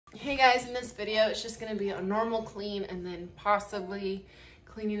Hey guys, in this video it's just going to be a normal clean and then possibly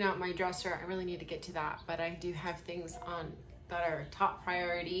cleaning out my dresser. I really need to get to that, but I do have things on that are top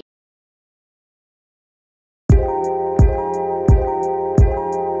priority.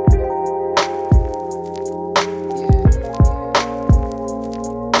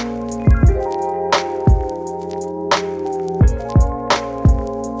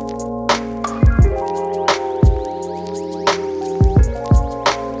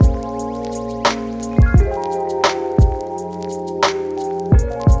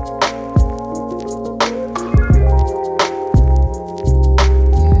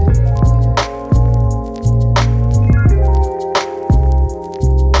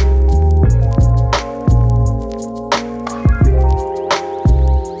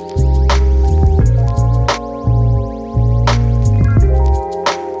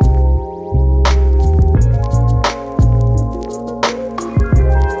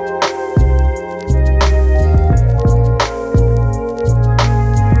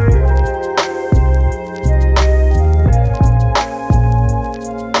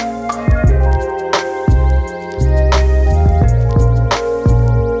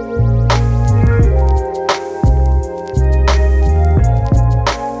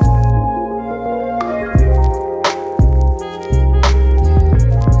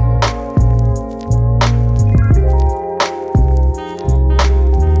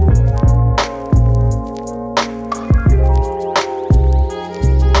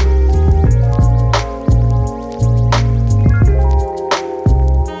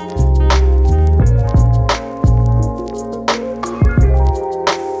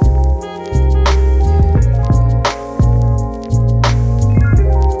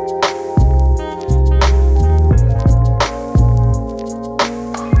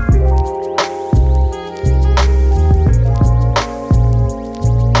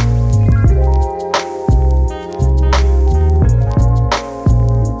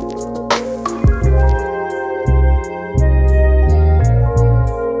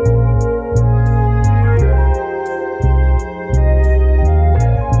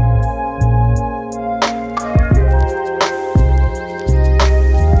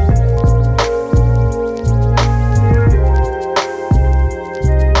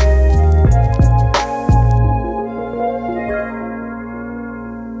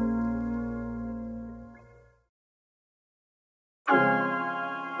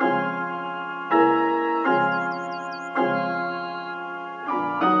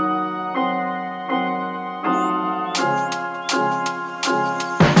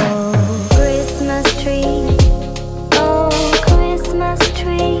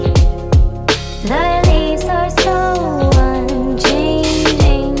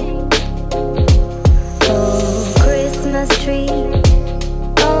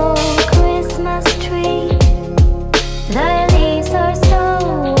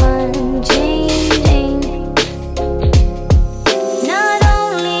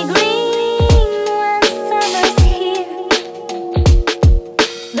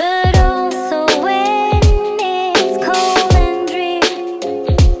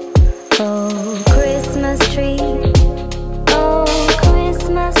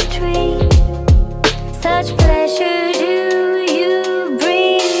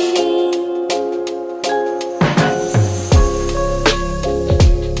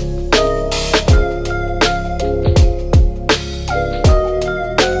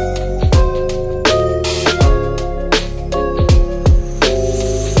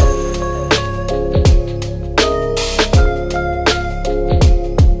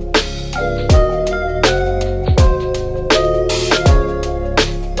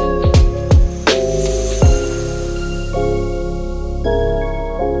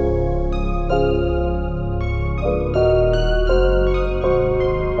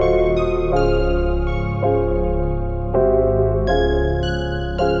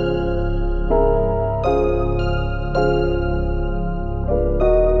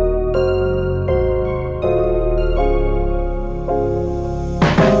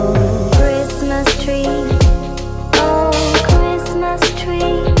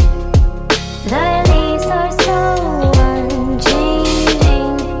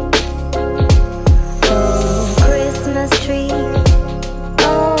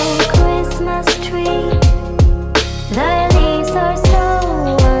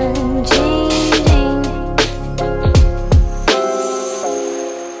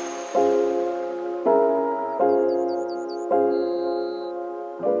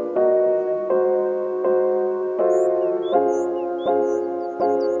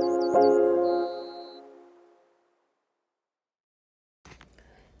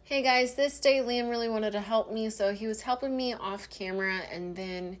 Hey guys, this day Liam really wanted to help me, so he was helping me off camera, and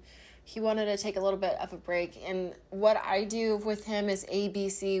then he wanted to take a little bit of a break. And what I do with him is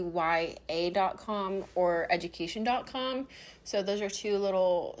abcya.com or education.com. So those are two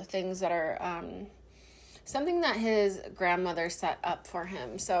little things that are something that his grandmother set up for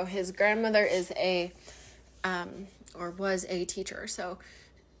him. So his grandmother is was a teacher. So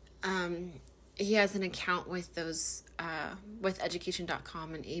he has an account with those with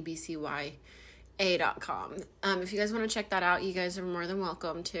education.com and abcya.com. If you guys want to check that out, you guys are more than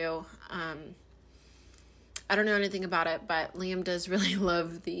welcome to. I don't know anything about it, but Liam does really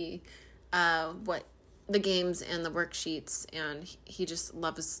love the games and the worksheets, and he just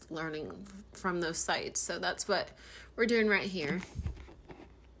loves learning from those sites. So that's what we're doing right here.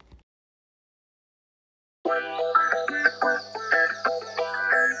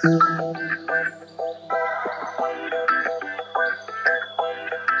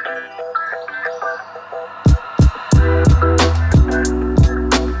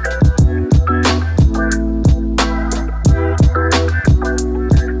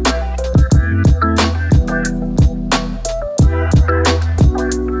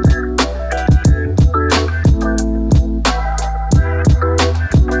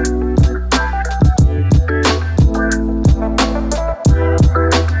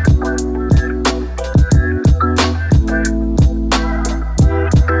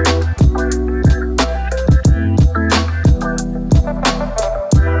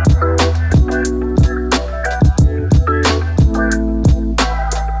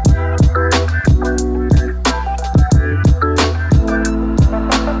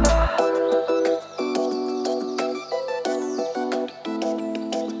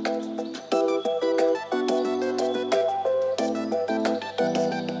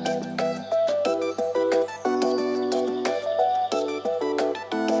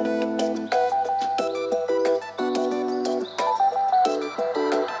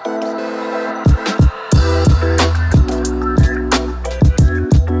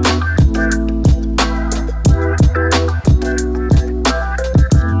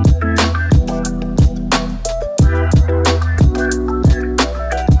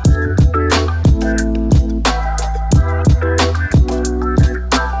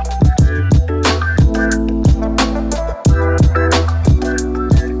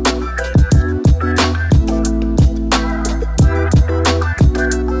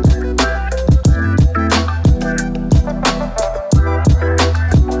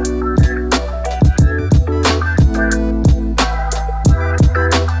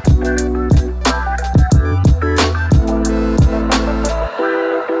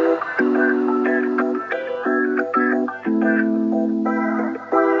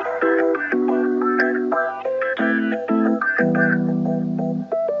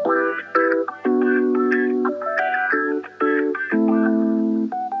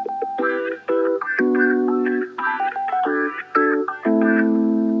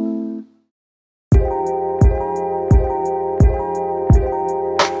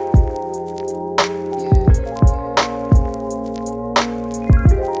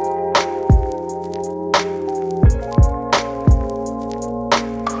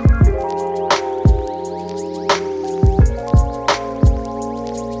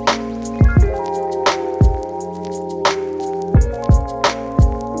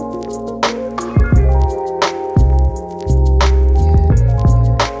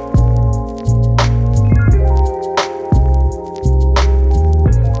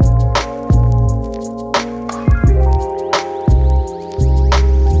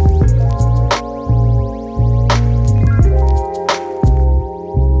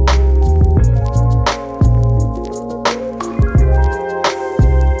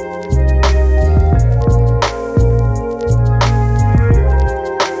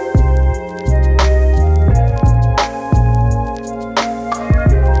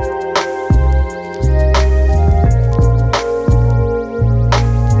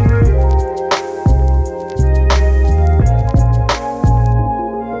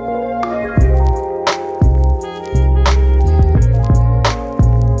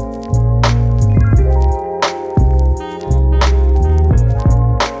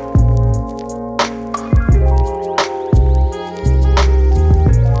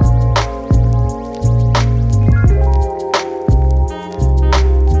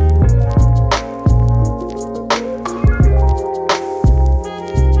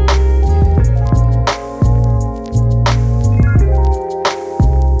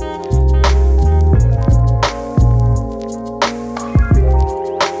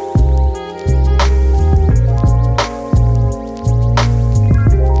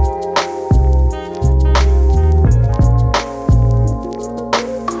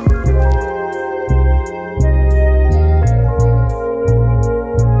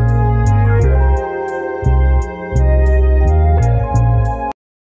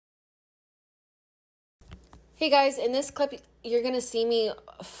 Hey guys, in this clip, you're going to see me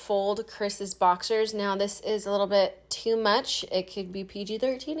fold Chris's boxers. Now, this is a little bit too much. It could be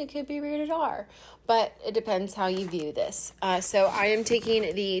PG-13, it could be rated R, but it depends how you view this. So I am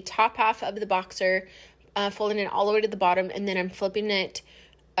taking the top half of the boxer, folding it all the way to the bottom, and then I'm flipping it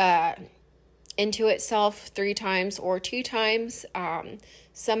into itself 3 times or 2 times.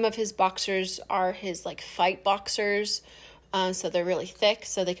 Some of his boxers are his like fight boxers. So they're really thick,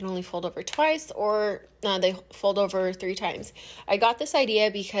 so they can only fold over twice, or they fold over 3 times. I got this idea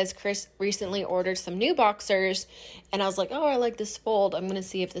because Chris recently ordered some new boxers, and I was like, oh, I like this fold. I'm going to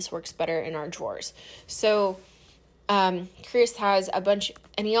see if this works better in our drawers. So Chris has a bunch,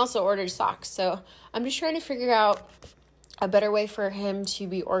 and he also ordered socks. So I'm just trying to figure out a better way for him to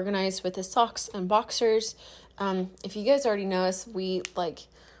be organized with his socks and boxers. If you guys already know us, we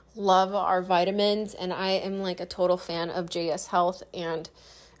love our vitamins, and I am like a total fan of JS Health, and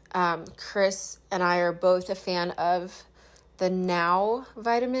Chris and I are both a fan of the Now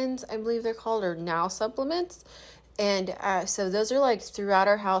vitamins, I believe they're called, or Now supplements. And so those are like throughout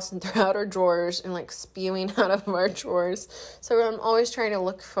our house and throughout our drawers and like spewing out of our drawers. So I'm always trying to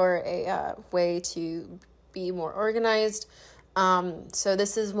look for a way to be more organized. So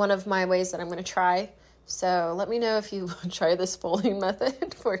this is one of my ways that I'm going to try. So let me know if you try this folding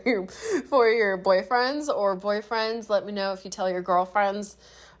method for your boyfriends or boyfriends. Let me know if you tell your girlfriends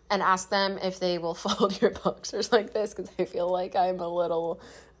and ask them if they will fold your boxers like this, because I feel like I'm a little,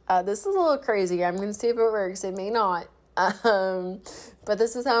 this is a little crazy. I'm going to see if it works. It may not. But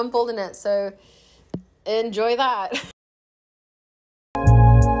this is how I'm folding it. So enjoy that.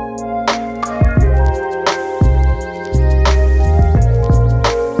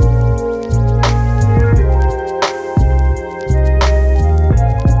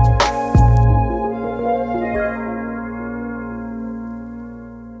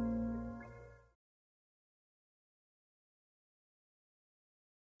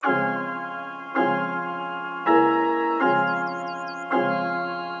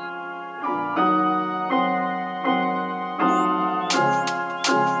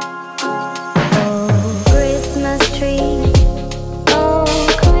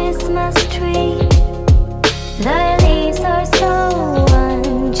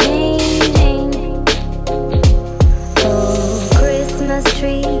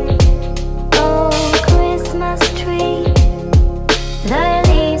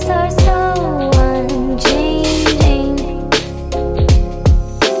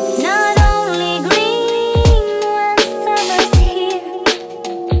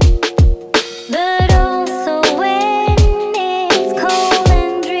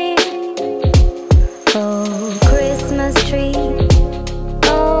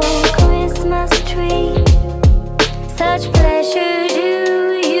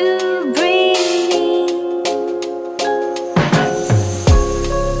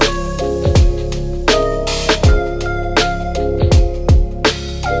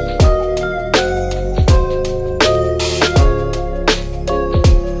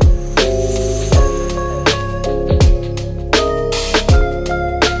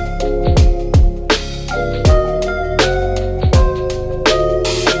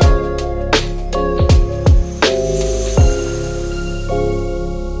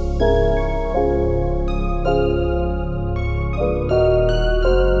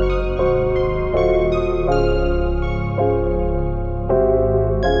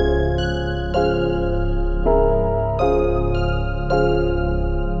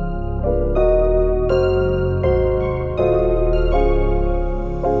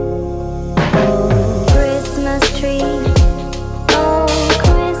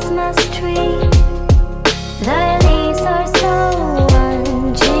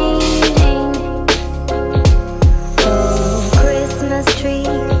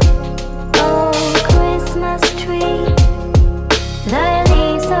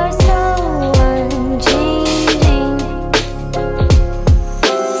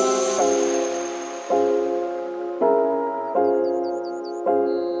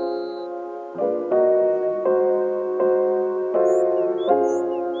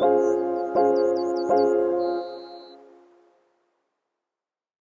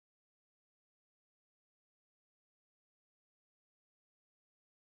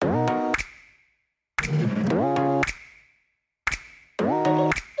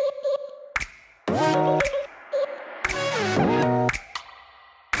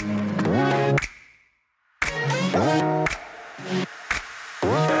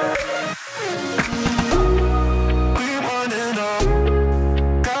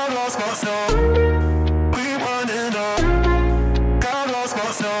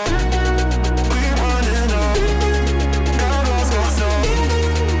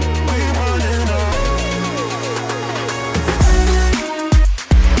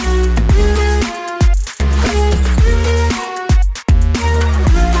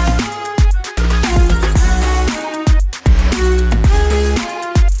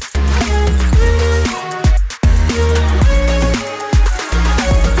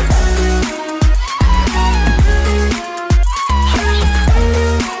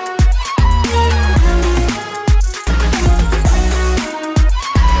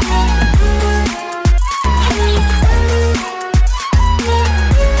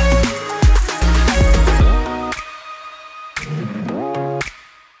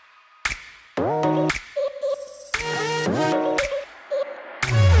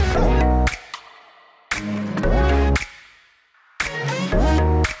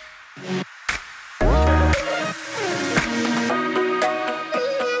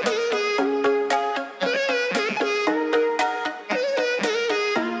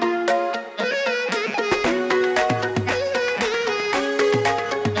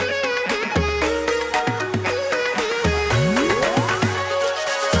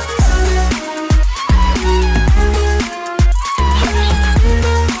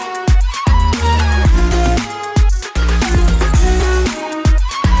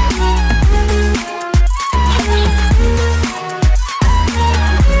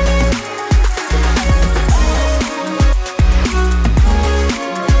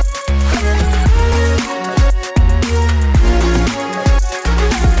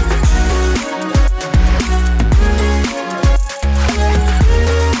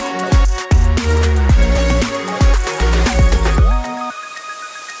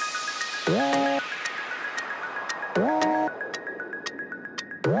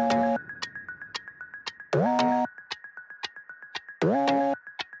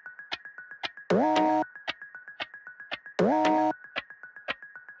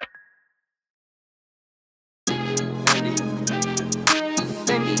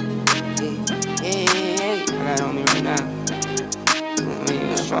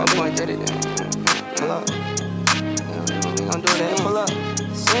 try to point at it. Pull up. We gon' do that. Pull up.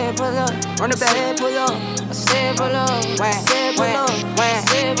 Said pull up. Run it back. Said pull up. I said pull up. Said pull up.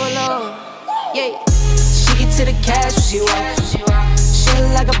 Said pull up. Yeah. She get to the cash when she walk. She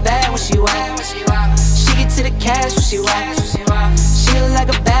look like a bad when she walk. She get to the cash when she walk. She look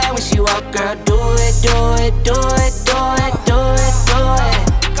like a bad when she walk. Girl, do it, do it, do it, do it, do it, do it.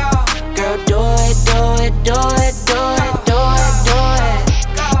 Girl, do it, do it, do it, do it, do it, do it.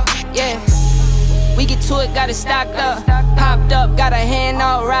 Yeah. We get to it, got it stocked up. Popped up, got her hand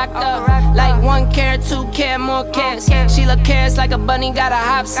all rocked up. Like 1 carat, 2 carat, more carats. She look carrots like a bunny, got her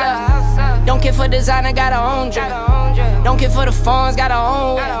hops up. Don't care for designer, got her own drip. Don't care for the phones, got her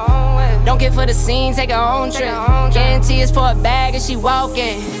own whip. Don't care for the scene, take her own trip. Guarantee it's for a bag and she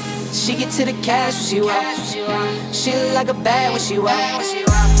walking. She get to the cash when she walk. She look like a bag when she walk.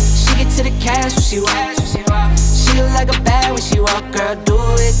 She get to the cash when she walk. She look like a bag when she walk. Girl, do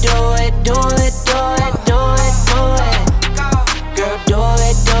it, do it, do it, do it, do it, do it. Girl, do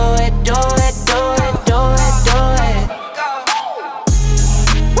it, do it, do it, do it, do it, do it.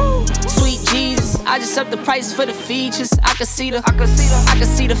 Sweet Jesus, I just up the price for the features. I can see the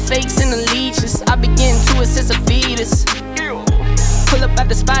fakes and the leeches. I been getting to it since a fetus. Pull up at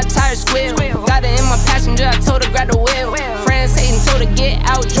the spot, tire squeal. Got her in my passenger, I told her grab the wheel. Friends hating, told her get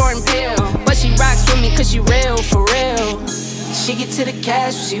out, Jordan Peele. But she rocks with me cause she real, for real. She get to the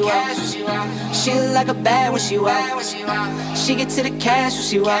cash when she walk. She look like a bad when she walk. She get to the cash when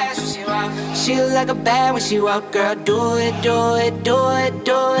she walk. She look like a bad when she walk. Girl, do it, do it, do it,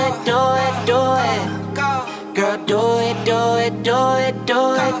 do it, do it, do it. Girl, do it, do it, do it,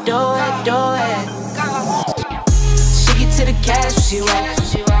 do it, do it, do it. She get to the cash when she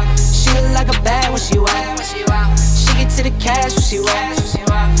walk. She look like a bad when she walk. She get to the cash when she walk.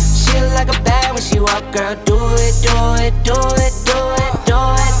 She look like a bad when she walk. Girl, do it, do it, do it, do it, do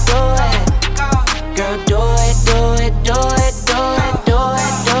it, do it. Girl, do it, do it, do it, do it, do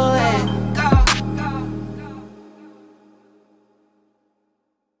it, do it.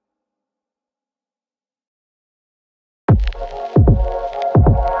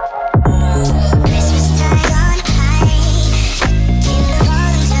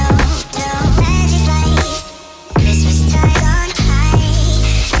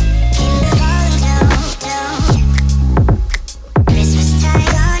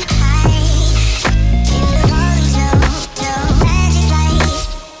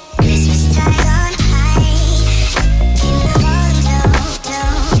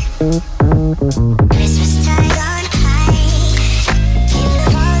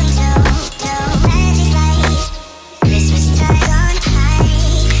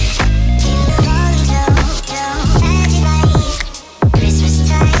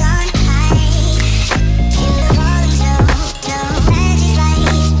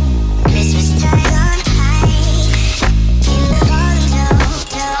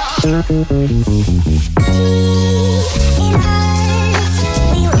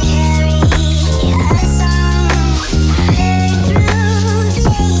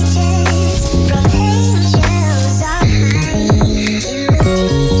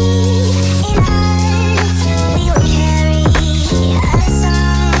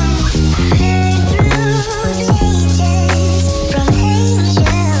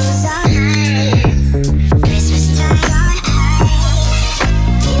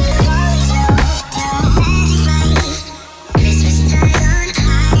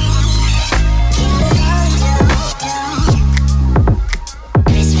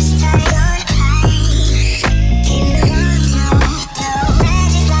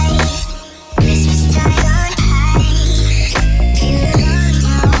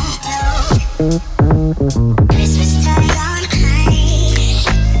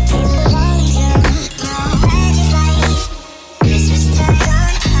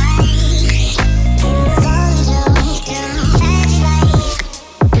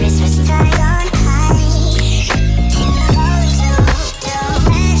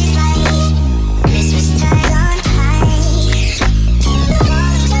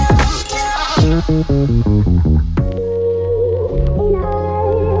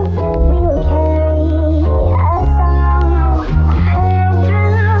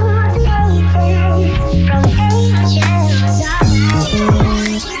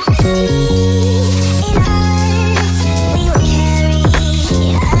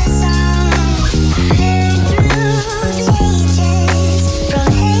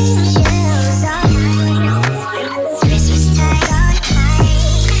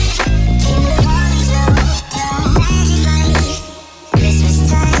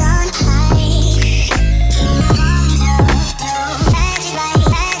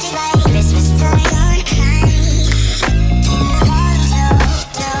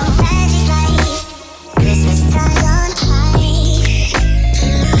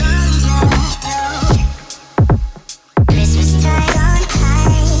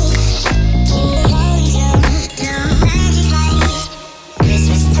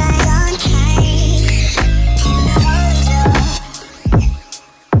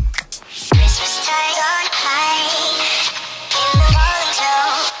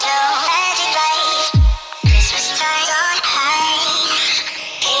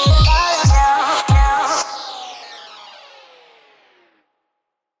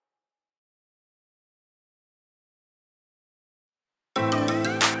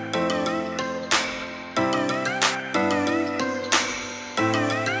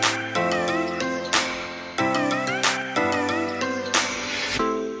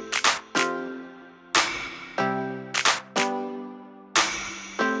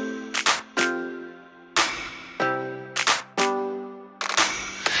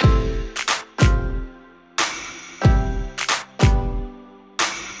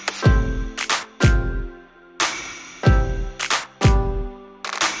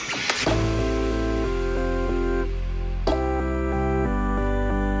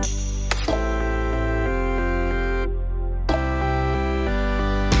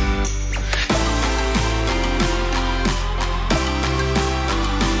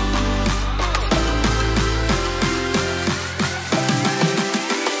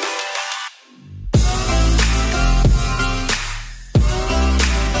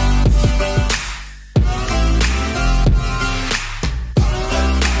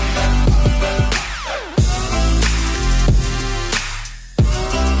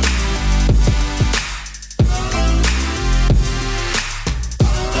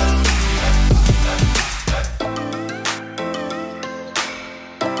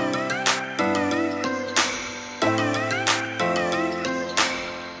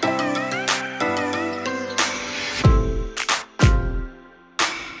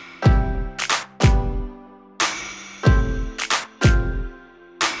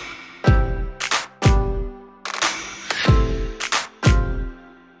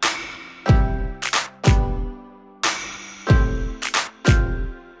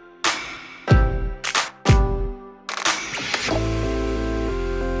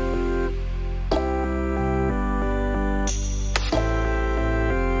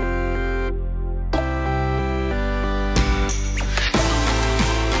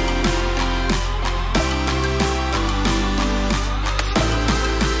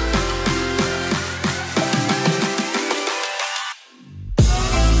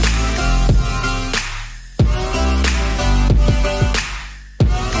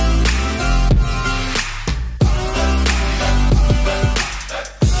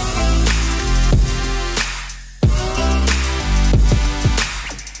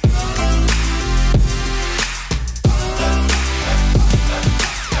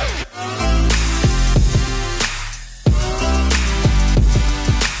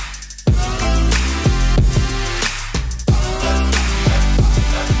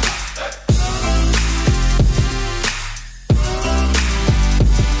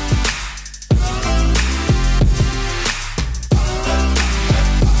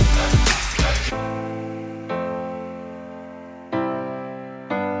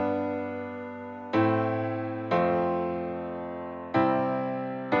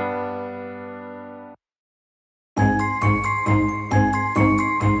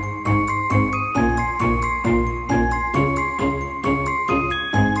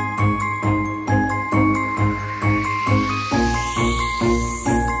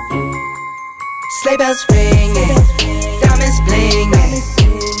 bells ringing, diamonds blinging,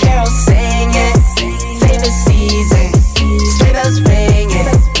 carols singing, favorite season. Sleigh bells ringing,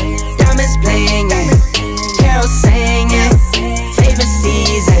 diamonds blinging, carols singing, favorite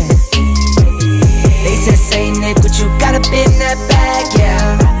season. They said, Saint Nick, what you got up in that bag,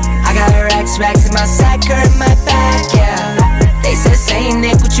 yeah. I got racks in my sack or in my bag, yeah. They said, Saint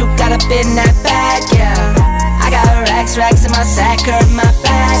Nick, what you got up in that bag, yeah. I got racks in my sack or in my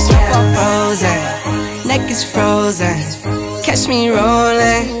bag, yeah. Snowfall frozen, neck is frozen. Catch me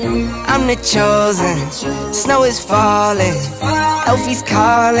rolling, I'm the chosen. Snow is falling, Elfie's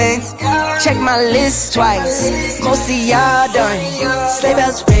calling. Check my list twice, most of y'all done. Sleigh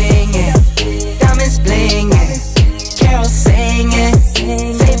bells ringing, diamonds blinging, carols singing,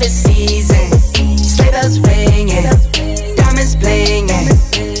 favorite season. Sleigh bells ringing, diamonds blinging,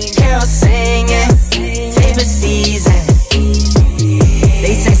 carols singing, favorite season.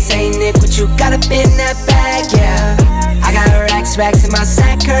 They say, Saint Nick, what you got up in that bag, yeah. I got racks in my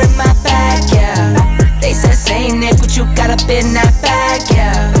sack or in my bag, yeah. They said, Saint Nick, what you got up in that bag,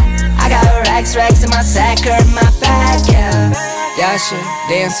 yeah. I got racks in my sack or in my bag, yeah. Dasher,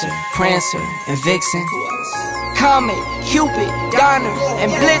 Dancer, Prancer, and Vixen, Comet, Cupid, Donner,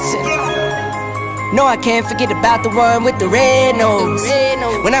 and Blitzen. No, I can't forget about the one with the red nose.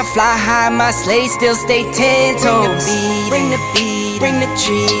 When I fly high, my sleigh still stay 10 toes. Bring the beat, bring the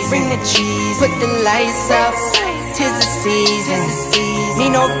trees, put the lights up, 'tis the season.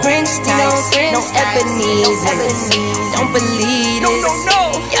 Need no Grinch types, no Ebenezer. Don't believe this,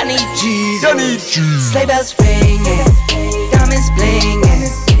 y'all need Jesus. Sleigh bells ringing, diamonds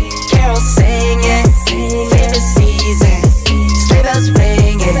blinging, carols singing, favorite season. Sleigh bells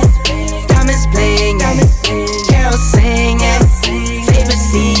ringing, diamonds blinging, carols singing, favorite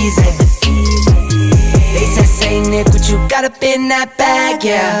season. They said, Saint Nick, what you got up in that bag,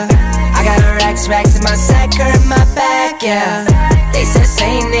 yeah. I got racks in my sack or in my bag, yeah. They said,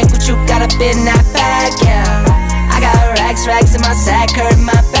 Saint Nick, what you got up in that bag, yeah. I got racks in my sack or in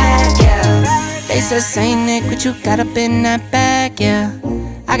my bag, yeah. They said, Saint Nick, what you got up in that bag, yeah.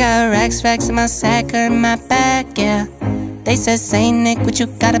 I got racks in my sack or in my bag, yeah. They said, Saint Nick, what you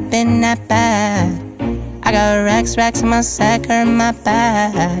got up in that bag. I got racks in my sack or in my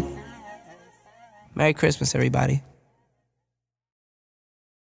bag. Merry Christmas, everybody.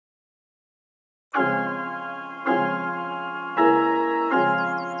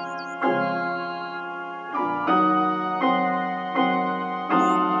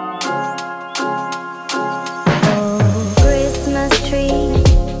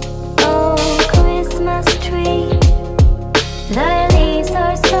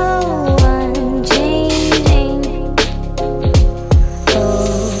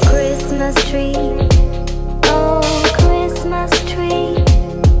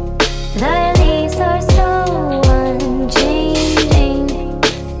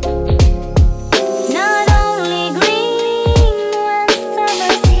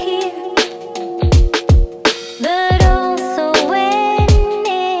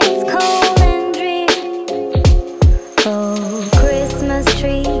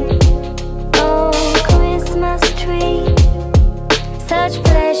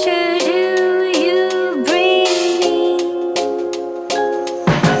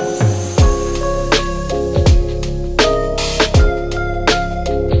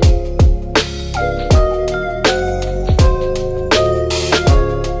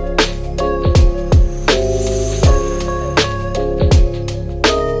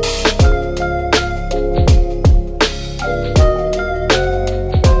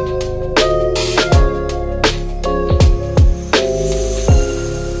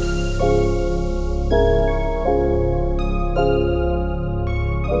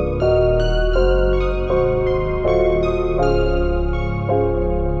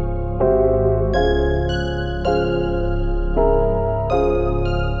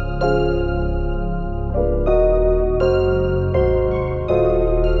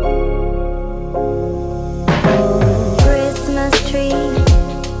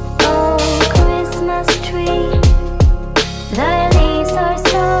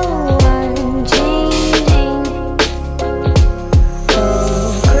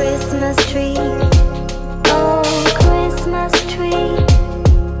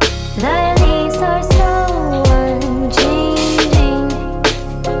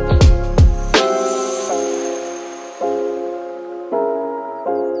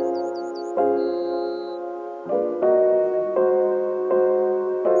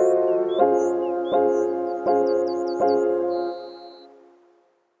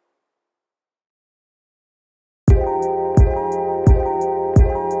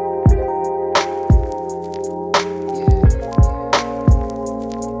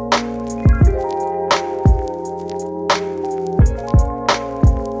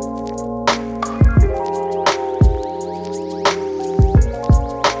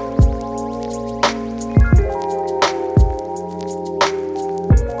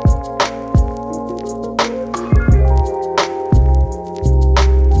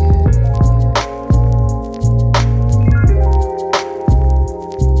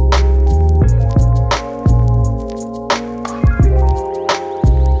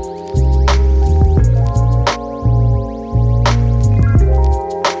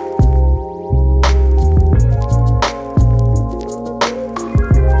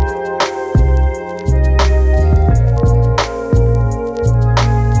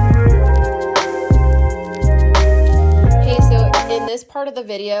 part of the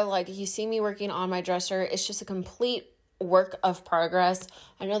video, like you see me working on my dresser, it's just a complete work of progress.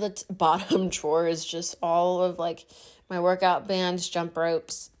 I know the bottom drawer is just all of like my workout bands, jump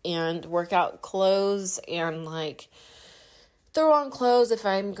ropes, and workout clothes, and like throw on clothes if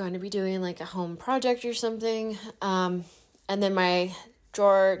I'm going to be doing like a home project or something. And then my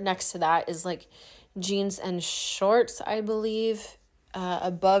drawer next to that is like jeans and shorts, I believe.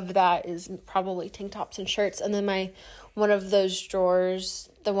 Above that is probably tank tops and shirts. And then one of those drawers,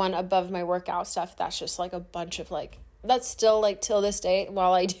 the one above my workout stuff, that's just like a bunch of like, that's still like till this day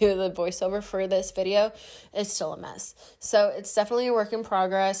while I do the voiceover for this video, it's still a mess. So it's definitely a work in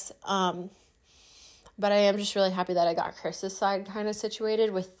progress. But I am just really happy that I got Chris's side kind of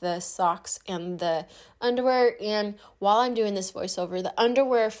situated with the socks and the underwear. And while I'm doing this voiceover, the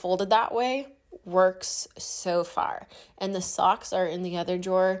underwear folded that way works so far. And the socks are in the other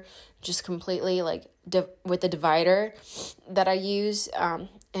drawer, just completely like with the divider that I use.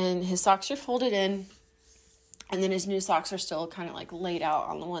 And his socks are folded in. And then his new socks are still kind of like laid out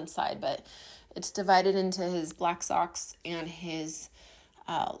on the one side. But it's divided into his black socks and his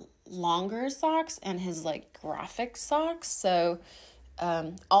longer socks and his like graphic socks. So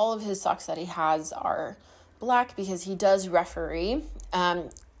all of his socks that he has are black because he does referee.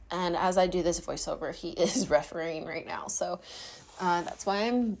 And as I do this voiceover, he is refereeing right now. So that's why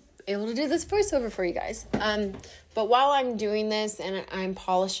I'm able to do this voiceover for you guys. But while I'm doing this and I'm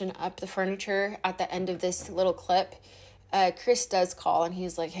polishing up the furniture at the end of this little clip, Chris does call and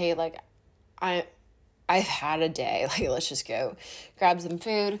he's like, hey, like I've had a day, like let's just go grab some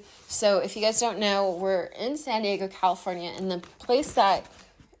food. So if you guys don't know, we're in San Diego, California, and the place that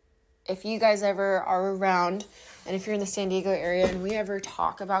if you guys ever are around and if you're in the San Diego area and we ever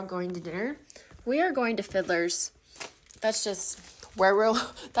talk about going to dinner, we are going to Fiddler's. That's just where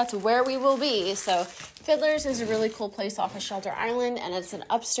we will be. So Fiddler's is a really cool place off of Shelter Island, and it's an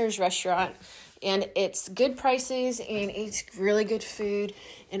upstairs restaurant, and it's good prices and it's really good food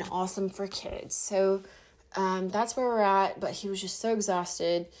and awesome for kids. So that's where we're at, but he was just so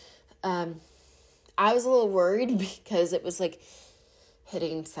exhausted. I was a little worried because it was like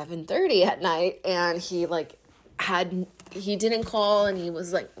hitting 7:30 at night, and he didn't call, and he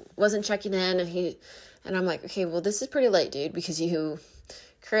was like wasn't checking in, and I'm like, okay, well this is pretty late, dude, because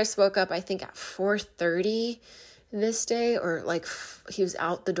Chris woke up I think at 4:30 this day, or like he was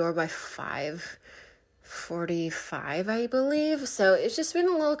out the door by 5:45 I believe. So it's just been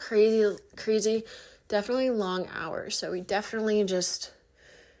a little crazy, definitely long hours. So we definitely just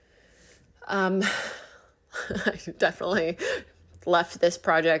I definitely left this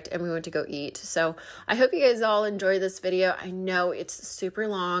project and we went to go eat. So I hope you guys all enjoy this video. I know it's super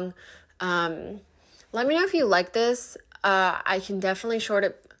long. Let me know if you like this. I can definitely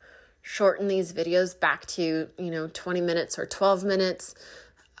shorten these videos back to 20 minutes or 12 minutes,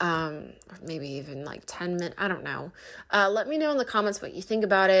 maybe even like 10 minutes. I don't know. Let me know in the comments what you think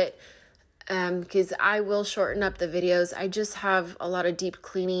about it, because I will shorten up the videos. I just have a lot of deep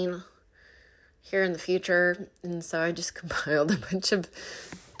cleaning here in the future, and so I just compiled a bunch of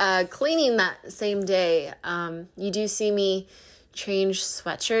cleaning that same day. You do see me change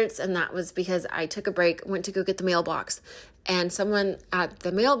sweatshirts, and that was because I took a break, went to go get the mailbox, and someone at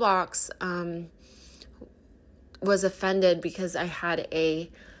the mailbox was offended because I had a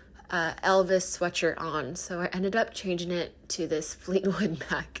Elvis sweatshirt on, so I ended up changing it to this Fleetwood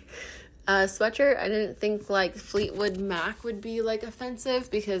Mac sweatshirt. I didn't think like Fleetwood Mac would be like offensive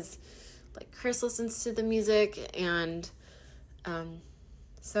because like Chris listens to the music, and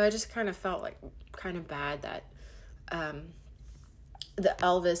so I just kind of felt like kind of bad that the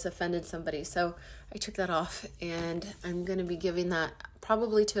Elvis offended somebody. So I took that off, and I'm going to be giving that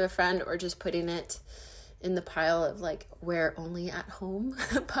probably to a friend or just putting it in the pile of like wear only at home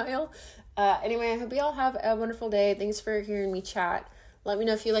pile. Anyway, I hope you all have a wonderful day. Thanks for hearing me chat. Let me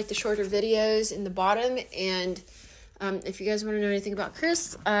know if you like the shorter videos in the bottom, and if you guys want to know anything about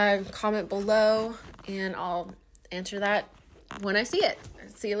Chris, comment below and I'll answer that when I see it.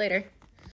 See you later.